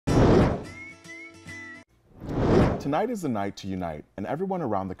Tonight is the night to unite, and everyone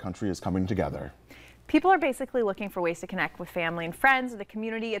around the country is coming together. People are basically looking for ways to connect with family and friends, the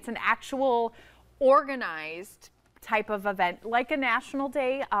community. It's an actual organized type of event, like a national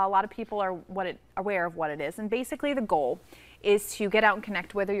day. A lot of people are aware of what it is, and basically the goal is to get out and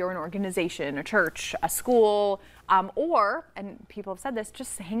connect, whether you're an organization, a church, a school, or, and people have said this,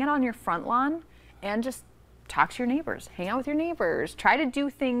 just hang out on your front lawn and just talk to your neighbors, hang out with your neighbors, try to do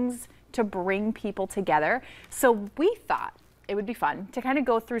things to bring people together. So we thought it would be fun to kind of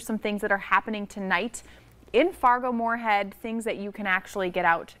go through some things that are happening tonight in Fargo-Moorhead, things that you can actually get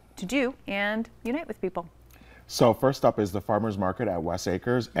out to do and unite with people. So first up is the Farmers Market at West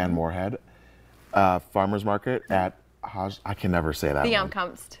Acres and Moorhead. Farmers Market at I can never say that. The one.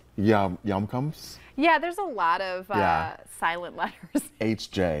 Yumkumst. Yumkumst? Yeah, there's a lot of silent letters.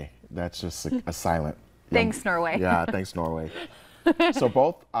 HJ, that's just a silent. Thanks, Norway. Yeah, thanks, Norway. So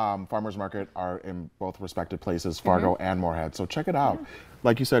both Farmers Market are in both respective places, Fargo and Moorhead. So check it out. Yeah.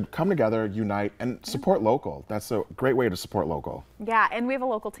 Like you said, come together, unite, and support local. That's a great way to support local. Yeah, and we have a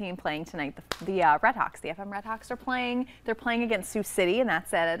local team playing tonight. The Redhawks, the FM Redhawks are playing. They're playing against Sioux City, and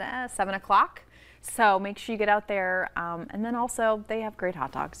that's at 7 o'clock. So make sure you get out there. And then also, they have great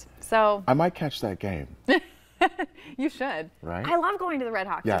hot dogs. So I might catch that game. You should. Right? I love going to the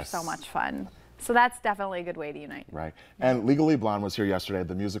Redhawks. Yes. They're so much fun. So that's definitely a good way to unite. Right. And Legally Blonde was here yesterday.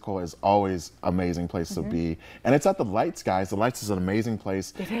 The musical is always an amazing place to be. And it's at the Lights, guys. The Lights is an amazing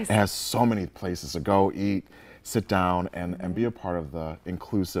place. It is. It has so many places to go, eat, sit down, and be a part of the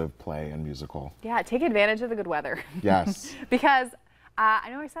inclusive play and musical. Yeah, take advantage of the good weather. Yes. Because I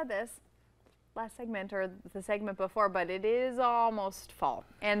know I said this last segment or the segment before, but it is almost fall.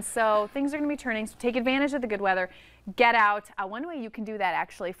 And so things are going to be turning, so take advantage of the good weather. Get out. One way you can do that,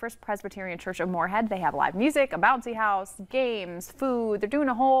 actually, First Presbyterian Church of Moorhead, they have live music, a bouncy house, games, food. They're doing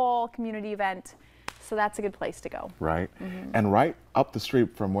a whole community event. So that's a good place to go. Right. And right up the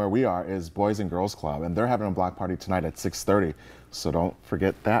street from where we are is Boys and Girls Club, and they're having a block party tonight at 6:30. So don't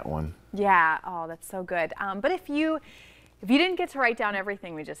forget that one. Yeah. Oh, that's so good. But if you didn't get to write down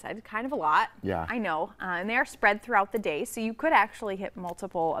everything we just said, kind of a lot. Yeah. I know. And they are spread throughout the day, so you could actually hit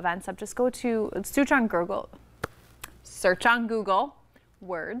multiple events up. Just go to search on Google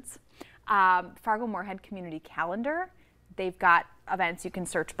words, Fargo Moorhead Community Calendar. They've got events you can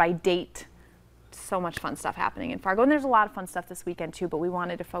search by date. So much fun stuff happening in Fargo, and there's a lot of fun stuff this weekend too, but we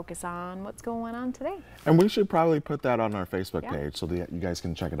wanted to focus on what's going on today. And we should probably put that on our Facebook page so that you guys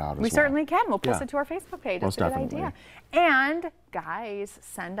can check it out as well. We certainly can. We'll post it to our Facebook page. Most That's a good idea. And guys,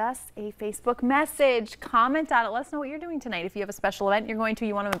 send us a Facebook message. Comment on it. Let us know what you're doing tonight. If you have a special event you want to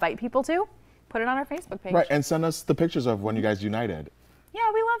invite people to, put it on our Facebook page. Right, and send us the pictures of when you guys united. Yeah,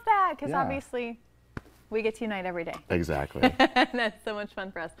 we love that, because obviously we get to unite every day. Exactly. That's so much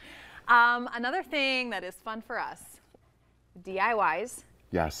fun for us. Another thing that is fun for us, DIYs.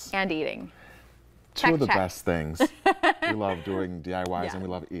 Yes. And eating. Two of the best things. We love doing DIYs and we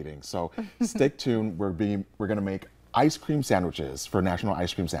love eating. So stay tuned. We're going to make ice cream sandwiches for National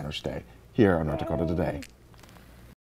Ice Cream Sandwich Day here on North Dakota Today.